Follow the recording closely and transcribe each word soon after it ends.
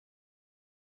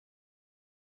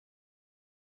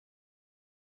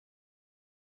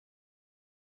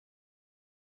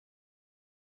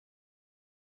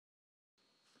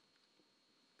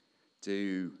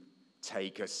Do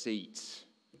take a seat,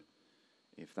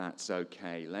 if that's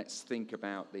okay. Let's think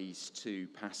about these two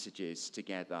passages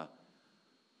together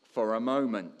for a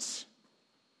moment.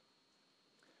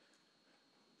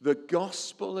 The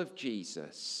gospel of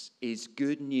Jesus is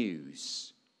good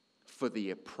news for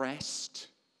the oppressed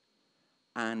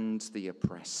and the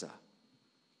oppressor.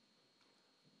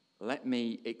 Let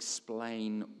me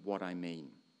explain what I mean.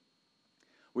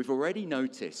 We've already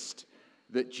noticed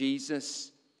that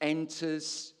Jesus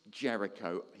enters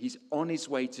Jericho. He's on his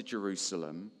way to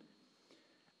Jerusalem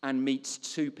and meets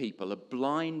two people, a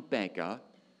blind beggar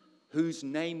whose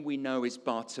name we know is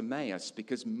Bartimaeus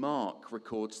because Mark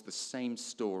records the same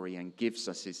story and gives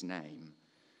us his name,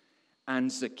 and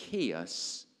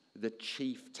Zacchaeus, the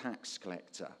chief tax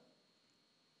collector.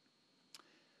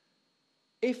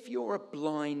 If you're a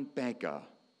blind beggar,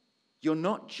 you're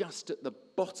not just at the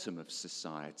bottom of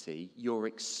society, you're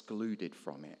excluded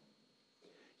from it.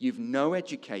 You've no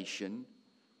education,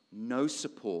 no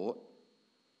support,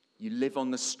 you live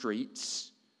on the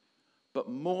streets, but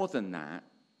more than that,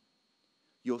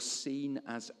 you're seen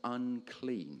as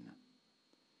unclean.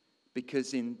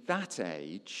 Because in that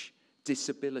age,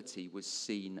 disability was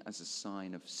seen as a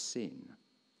sign of sin.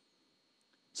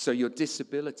 So your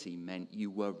disability meant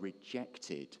you were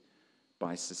rejected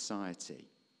by society.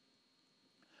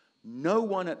 No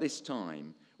one at this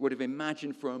time would have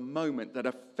imagined for a moment that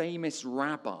a famous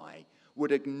rabbi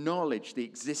would acknowledge the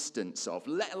existence of,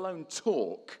 let alone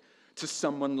talk to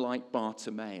someone like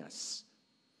Bartimaeus.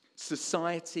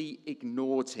 Society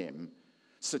ignored him,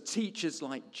 so teachers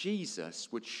like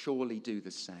Jesus would surely do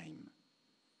the same.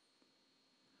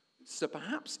 So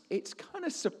perhaps it's kind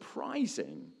of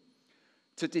surprising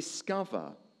to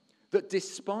discover that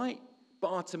despite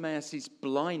Bartimaeus'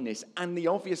 blindness and the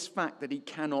obvious fact that he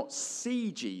cannot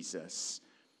see Jesus,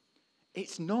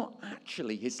 it's not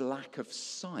actually his lack of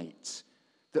sight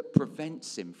that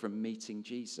prevents him from meeting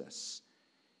Jesus.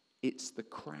 It's the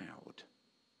crowd.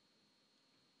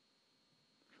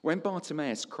 When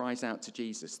Bartimaeus cries out to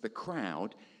Jesus, the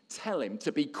crowd tell him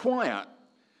to be quiet.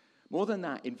 More than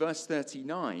that, in verse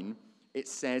 39, it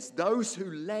says, those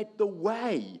who led the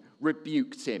way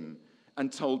rebuked him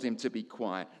and told him to be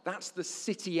quiet. That's the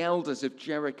city elders of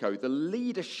Jericho, the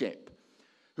leadership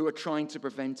who are trying to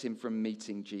prevent him from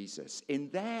meeting Jesus. In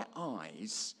their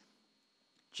eyes,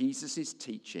 Jesus'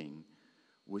 teaching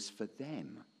was for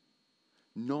them,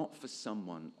 not for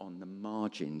someone on the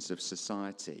margins of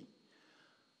society.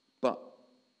 But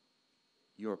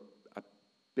you're a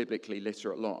biblically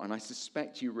literate lot, and I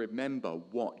suspect you remember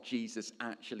what Jesus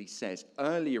actually says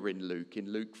earlier in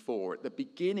Luke 4, at the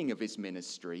beginning of his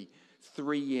ministry,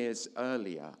 3 years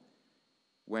earlier,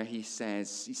 where he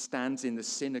says, he stands in the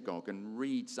synagogue and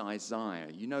reads Isaiah.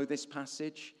 You know this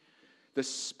passage? The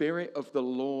Spirit of the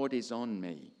Lord is on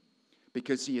me,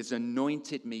 because he has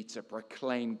anointed me to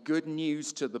proclaim good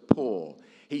news to the poor.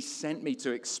 He sent me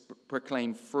to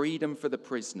proclaim freedom for the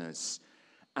prisoners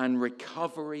and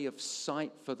recovery of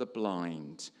sight for the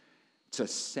blind, to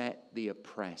set the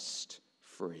oppressed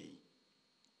free.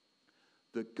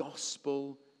 The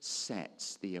gospel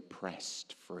sets the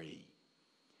oppressed free.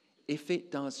 If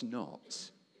it does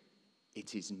not,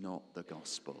 it is not the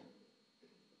gospel.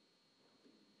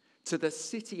 To the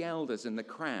city elders and the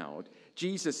crowd,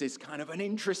 Jesus is kind of an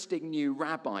interesting new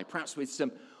rabbi, perhaps with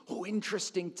some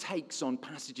interesting takes on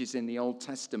passages in the Old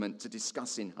Testament to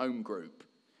discuss in home group.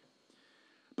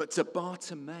 But to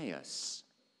Bartimaeus,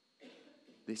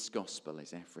 this gospel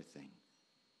is everything.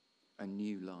 A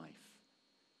new life,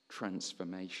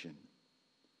 transformation.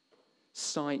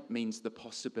 Sight means the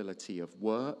possibility of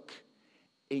work,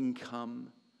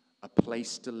 income, a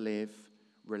place to live,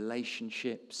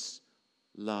 relationships,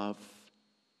 love,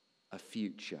 a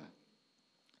future.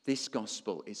 This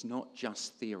gospel is not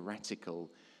just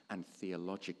theoretical and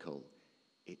theological,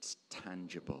 it's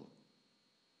tangible.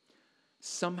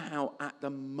 Somehow at the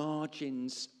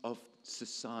margins of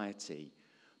society,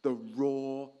 the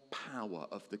raw power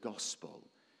of the gospel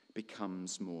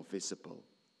becomes more visible.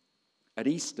 At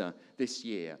Easter this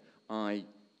year,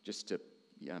 just to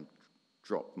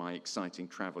drop my exciting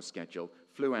travel schedule,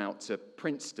 flew out to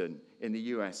Princeton in the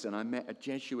US, and I met a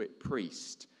Jesuit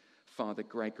priest, Father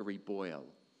Gregory Boyle,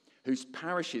 whose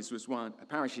parish is one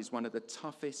of the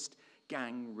toughest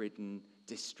gang-ridden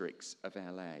districts of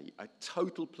LA, a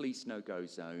total police no-go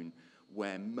zone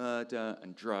where murder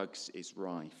and drugs is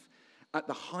rife. At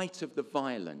the height of the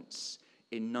violence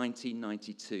in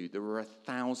 1992, there were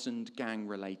 1,000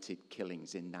 gang-related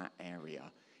killings in that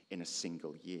area in a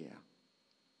single year.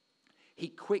 He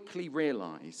quickly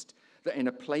realized that in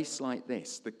a place like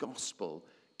this, the gospel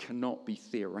cannot be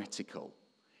theoretical.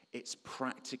 It's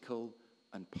practical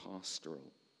and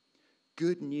pastoral.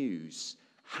 Good news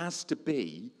has to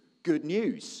be good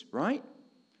news, right?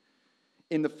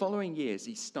 In the following years,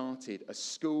 he started a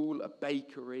school, a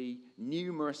bakery,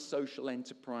 numerous social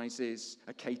enterprises,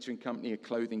 a catering company, a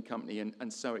clothing company,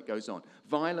 and so it goes on.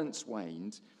 Violence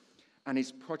waned, and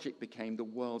his project became the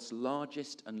world's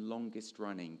largest and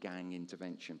longest-running gang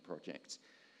intervention project.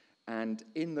 And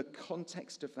in the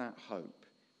context of that hope,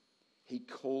 he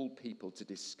called people to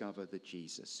discover the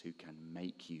Jesus who can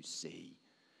make you see.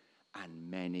 And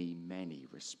many, many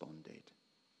responded.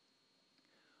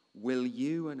 Will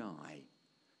you and I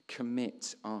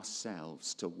commit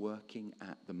ourselves to working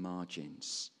at the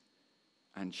margins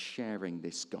and sharing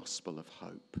this gospel of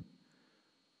hope?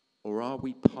 Or are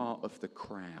we part of the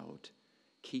crowd,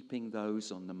 keeping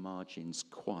those on the margins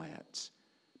quiet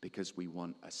because we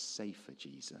want a safer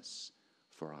Jesus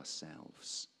for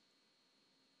ourselves?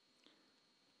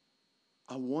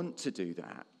 I want to do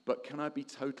that, but can I be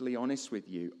totally honest with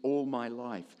you? All my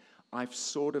life, I've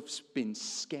sort of been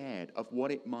scared of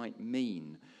what it might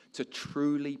mean to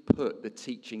truly put the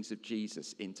teachings of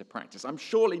Jesus into practice. I'm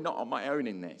surely not on my own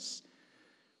in this.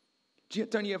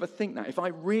 Don't you ever think that? If I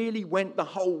really went the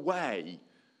whole way,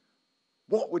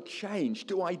 what would change?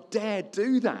 Do I dare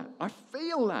do that? I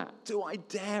feel that. Do I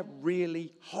dare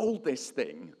really hold this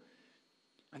thing?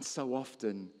 And so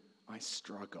often I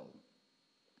struggle.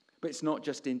 But it's not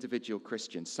just individual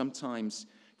Christians. Sometimes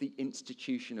the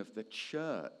institution of the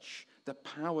church, the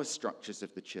power structures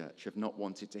of the church have not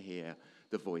wanted to hear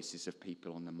the voices of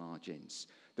people on the margins.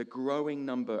 The growing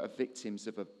number of victims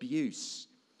of abuse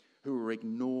who are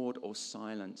ignored or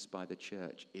silenced by the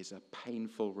church is a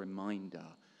painful reminder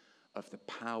of the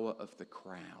power of the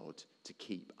crowd to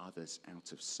keep others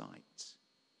out of sight.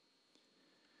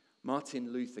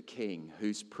 Martin Luther King,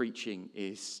 whose preaching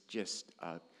is just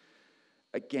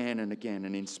again and again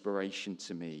an inspiration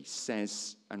to me,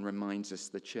 says and reminds us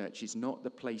the church is not the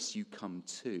place you come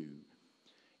to,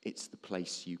 it's the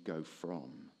place you go from.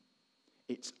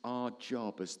 It's our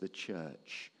job as the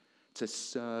church to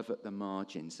serve at the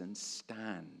margins and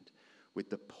stand with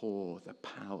the poor, the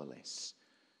powerless,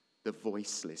 the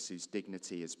voiceless whose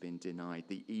dignity has been denied,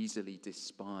 the easily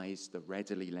despised, the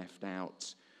readily left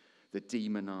out, the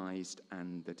demonized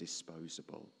and the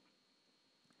disposable.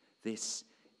 This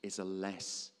is a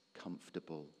less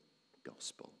comfortable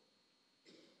gospel.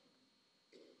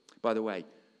 By the way,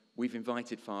 we've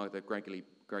invited Father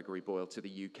Gregory Boyle to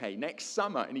the UK next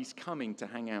summer, and he's coming to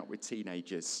hang out with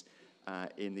teenagers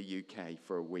in the UK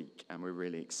for a week, and we're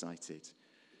really excited.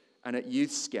 And at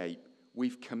Youthscape,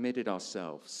 we've committed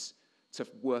ourselves to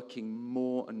working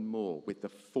more and more with the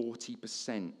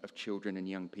 40% of children and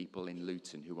young people in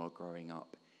Luton who are growing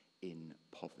up in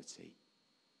poverty.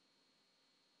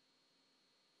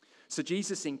 So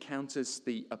Jesus encounters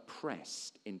the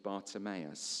oppressed in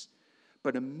Bartimaeus,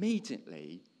 but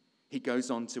immediately he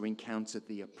goes on to encounter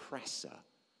the oppressor,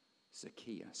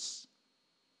 Zacchaeus.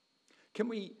 Can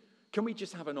we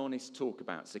just have an honest talk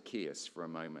about Zacchaeus for a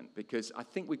moment? Because I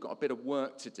think we've got a bit of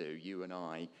work to do, you and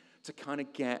I, to kind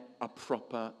of get a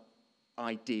proper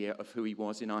idea of who he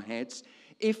was in our heads.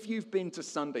 If you've been to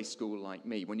Sunday school like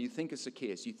me, when you think of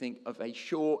Zacchaeus, you think of a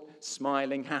short,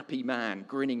 smiling, happy man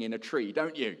grinning in a tree,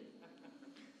 don't you?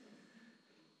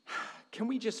 Can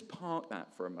we just park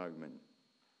that for a moment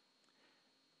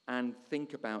and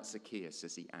think about Zacchaeus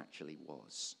as he actually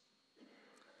was?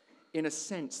 In a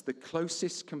sense, the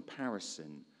closest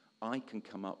comparison I can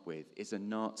come up with is a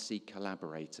Nazi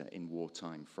collaborator in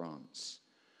wartime France.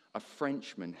 A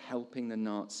Frenchman helping the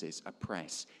Nazis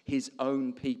oppress his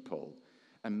own people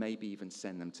and maybe even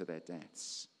send them to their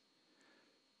deaths.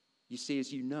 You see,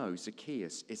 as you know,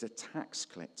 Zacchaeus is a tax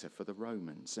collector for the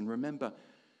Romans. And remember,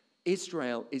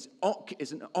 Israel is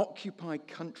an occupied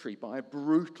country by a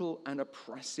brutal and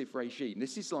oppressive regime.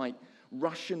 This is like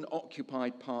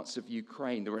Russian-occupied parts of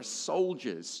Ukraine. There are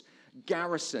soldiers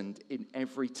garrisoned in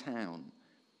every town.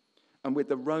 And with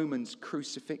the Romans,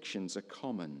 crucifixions are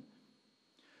common.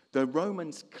 The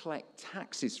Romans collect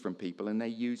taxes from people, and they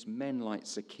use men like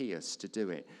Zacchaeus to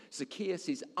do it. Zacchaeus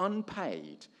is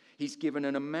unpaid. He's given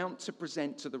an amount to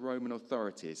present to the Roman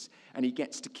authorities, and he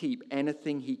gets to keep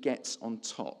anything he gets on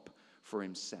top for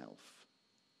himself.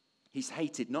 He's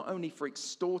hated not only for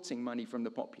extorting money from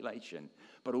the population,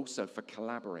 but also for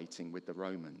collaborating with the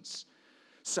Romans.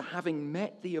 So having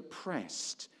met the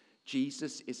oppressed,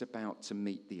 Jesus is about to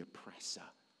meet the oppressor.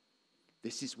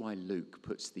 This is why Luke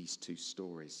puts these two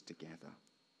stories together.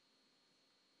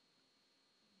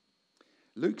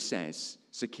 Luke says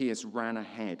Zacchaeus ran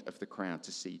ahead of the crowd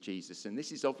to see Jesus. And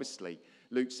this is obviously,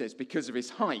 Luke says, because of his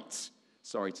height.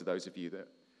 Sorry to those of you that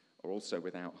are also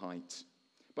without height.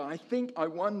 But I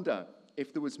wonder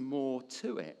if there was more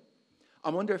to it. I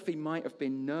wonder if he might have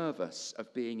been nervous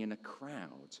of being in a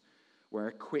crowd where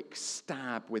a quick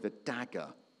stab with a dagger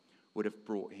would have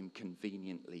brought him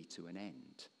conveniently to an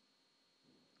end.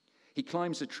 He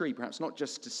climbs a tree, perhaps not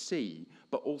just to see,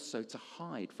 but also to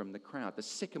hide from the crowd. The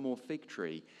sycamore fig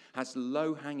tree has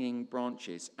low-hanging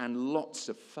branches and lots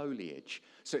of foliage,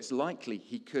 so it's likely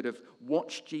he could have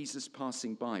watched Jesus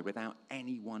passing by without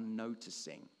anyone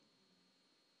noticing.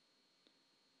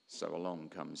 So along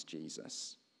comes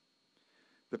Jesus.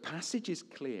 The passage is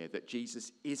clear that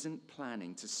Jesus isn't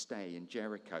planning to stay in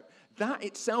Jericho. That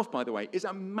itself, by the way, is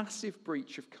a massive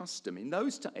breach of custom. In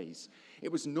those days,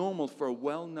 it was normal for a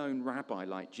well-known rabbi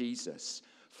like Jesus,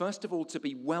 first of all, to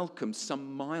be welcomed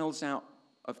some miles out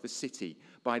of the city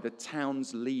by the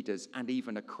town's leaders and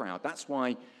even a crowd. That's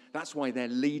why they're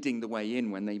leading the way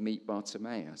in when they meet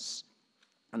Bartimaeus.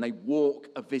 And they walk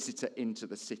a visitor into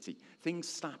the city.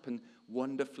 Things happen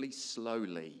wonderfully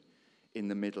slowly in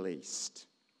the Middle East.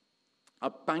 A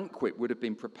banquet would have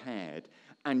been prepared,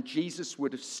 and Jesus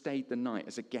would have stayed the night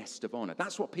as a guest of honor.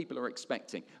 That's what people are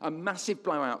expecting. A massive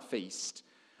blowout feast,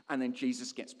 and then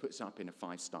Jesus puts up in a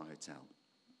 5-star hotel,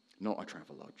 not a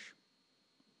travel lodge.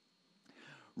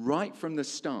 Right from the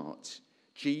start,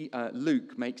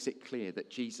 Luke makes it clear that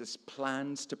Jesus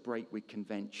plans to break with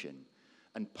convention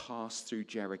and pass through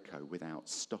Jericho without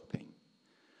stopping.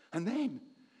 And then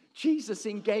Jesus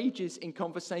engages in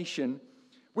conversation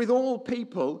with all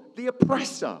people, the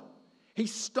oppressor. He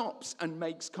stops and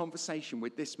makes conversation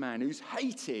with this man who's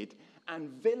hated and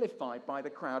vilified by the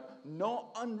crowd,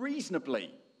 not unreasonably.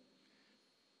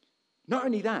 Not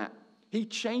only that, he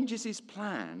changes his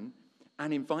plan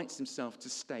and invites himself to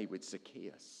stay with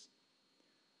Zacchaeus.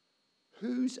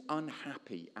 Who's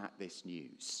unhappy at this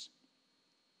news?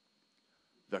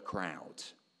 The crowd,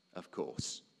 of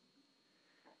course.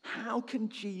 How can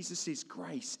Jesus'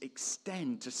 grace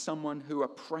extend to someone who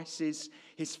oppresses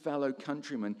his fellow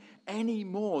countrymen any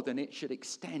more than it should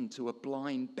extend to a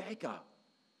blind beggar?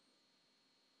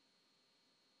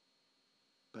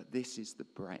 But this is the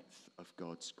breadth of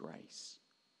God's grace.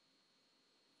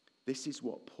 This is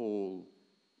what Paul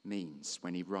means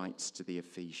when he writes to the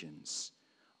Ephesians.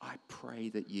 I pray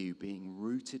that you, being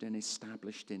rooted and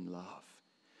established in love,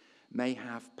 may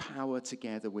have power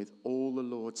together with all the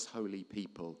Lord's holy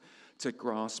people to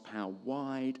grasp how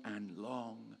wide and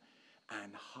long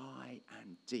and high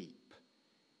and deep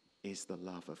is the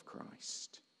love of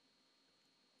Christ.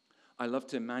 I love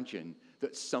to imagine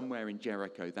that somewhere in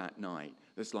Jericho that night,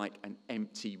 there's like an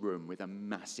empty room with a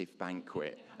massive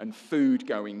banquet and food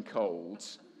going cold.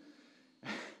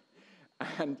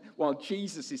 And while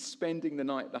Jesus is spending the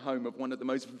night at the home of one of the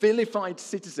most vilified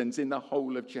citizens in the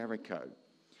whole of Jericho.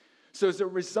 So as a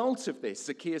result of this,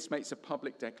 Zacchaeus makes a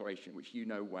public declaration, which you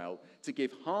know well, to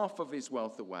give half of his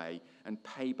wealth away and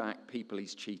pay back people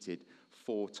he's cheated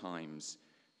 4 times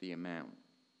the amount.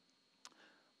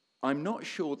 I'm not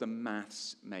sure the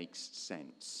maths makes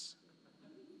sense.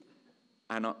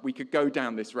 And we could go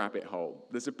down this rabbit hole.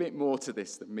 There's a bit more to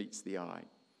this than meets the eye.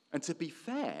 And to be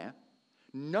fair,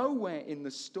 nowhere in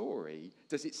the story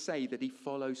does it say that he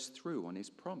follows through on his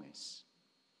promise.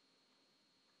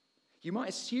 You might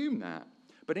assume that,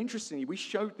 but interestingly, we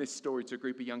showed this story to a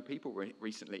group of young people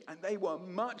recently, and they were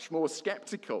much more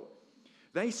skeptical.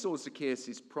 They saw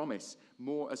Zacchaeus' promise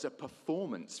more as a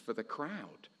performance for the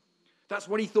crowd. That's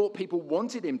what he thought people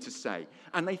wanted him to say,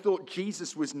 and they thought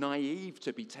Jesus was naive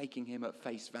to be taking him at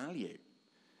face value.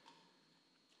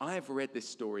 I have read this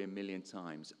story a million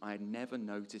times. I had never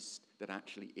noticed that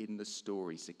actually in the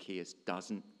story, Zacchaeus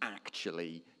doesn't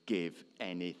actually give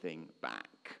anything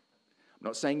back. I'm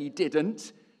not saying he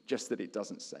didn't, just that it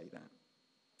doesn't say that.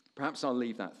 Perhaps I'll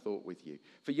leave that thought with you.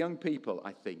 For young people,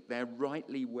 I think, they're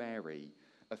rightly wary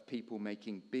of people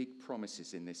making big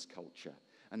promises in this culture,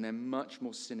 and they're much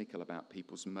more cynical about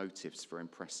people's motives for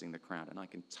impressing the crowd, and I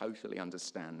can totally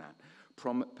understand that.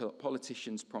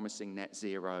 Politicians promising net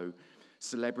zero,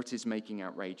 celebrities making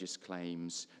outrageous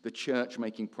claims, the church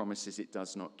making promises it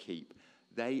does not keep.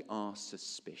 They are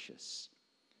suspicious,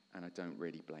 and I don't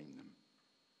really blame them.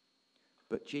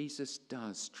 But Jesus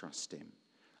does trust him.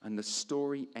 And the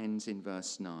story ends in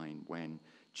verse 9 when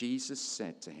Jesus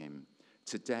said to him,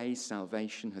 "Today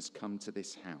salvation has come to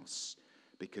this house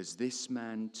because this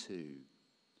man too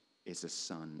is a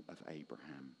son of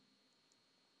Abraham."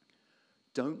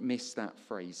 Don't miss that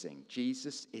phrasing.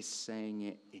 Jesus is saying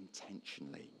it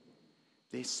intentionally.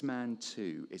 This man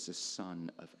too is a son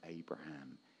of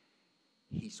Abraham.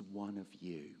 He's one of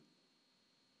you.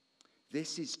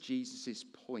 This is Jesus'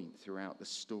 point throughout the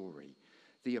story.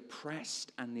 The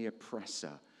oppressed and the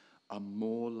oppressor are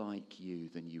more like you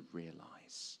than you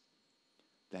realize.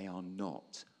 They are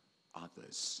not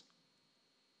others.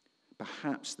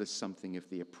 Perhaps there's something of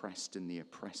the oppressed and the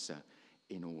oppressor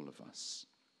in all of us.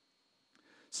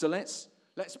 So let's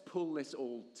pull this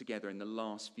all together in the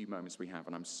last few moments we have,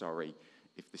 and I'm sorry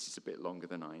if this is a bit longer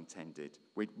than I intended.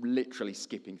 We're literally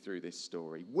skipping through this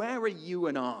story. Where are you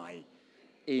and I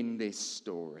in this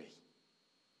story?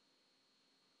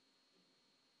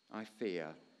 I fear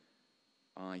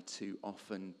I too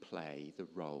often play the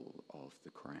role of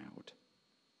the crowd.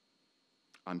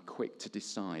 I'm quick to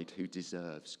decide who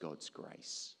deserves God's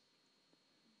grace,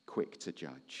 quick to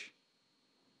judge.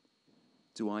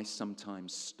 Do I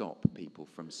sometimes stop people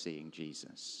from seeing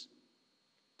Jesus?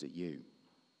 Do you?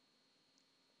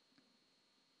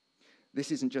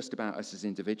 This isn't just about us as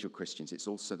individual Christians, it's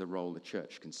also the role the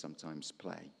church can sometimes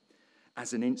play.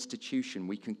 As an institution,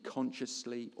 we can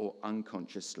consciously or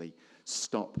unconsciously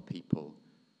stop people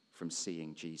from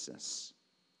seeing Jesus.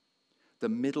 The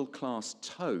middle-class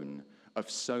tone of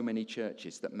so many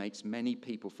churches that makes many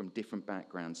people from different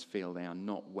backgrounds feel they are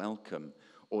not welcome,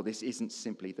 or this isn't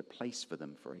simply the place for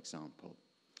them, for example.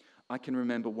 I can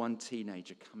remember one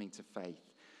teenager coming to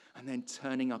faith and then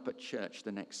turning up at church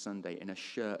the next Sunday in a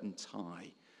shirt and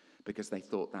tie because they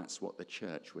thought that's what the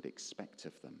church would expect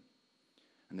of them.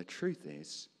 And the truth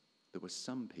is, there were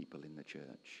some people in the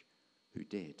church who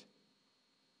did.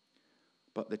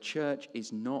 But the church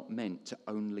is not meant to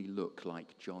only look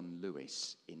like John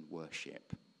Lewis in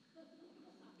worship.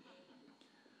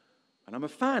 And I'm a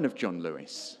fan of John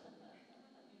Lewis.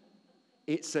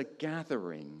 It's a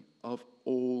gathering of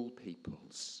all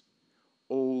peoples,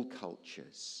 all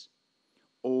cultures,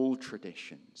 all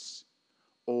traditions,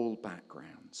 all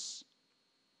backgrounds.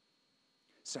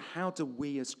 So how do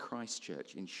we as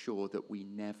Christchurch ensure that we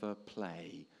never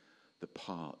play the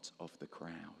part of the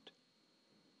crowd?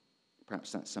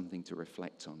 Perhaps that's something to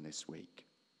reflect on this week.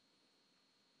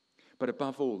 But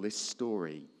above all, this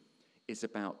story is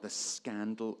about the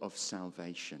scandal of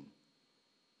salvation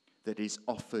that is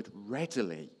offered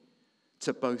readily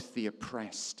to both the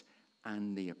oppressed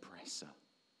and the oppressor.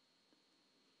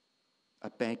 A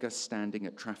beggar standing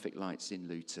at traffic lights in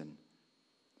Luton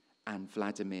and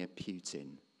Vladimir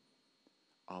Putin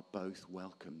are both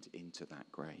welcomed into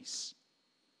that grace.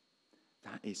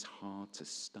 That is hard to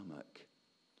stomach,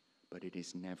 but it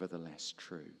is nevertheless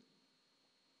true.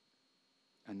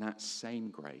 And that same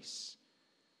grace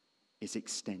is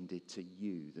extended to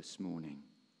you this morning.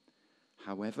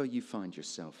 However you find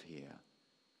yourself here,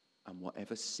 and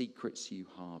whatever secrets you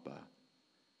harbor,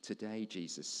 today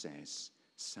Jesus says,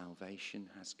 salvation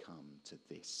has come to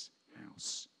this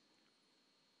house.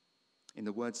 In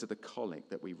the words of the collect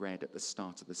that we read at the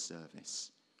start of the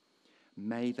service,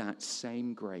 may that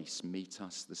same grace meet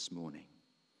us this morning.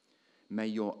 May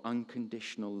your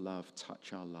unconditional love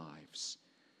touch our lives,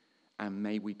 and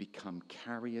may we become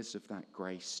carriers of that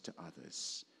grace to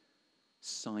others,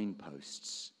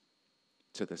 signposts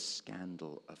to the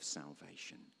scandal of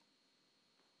salvation.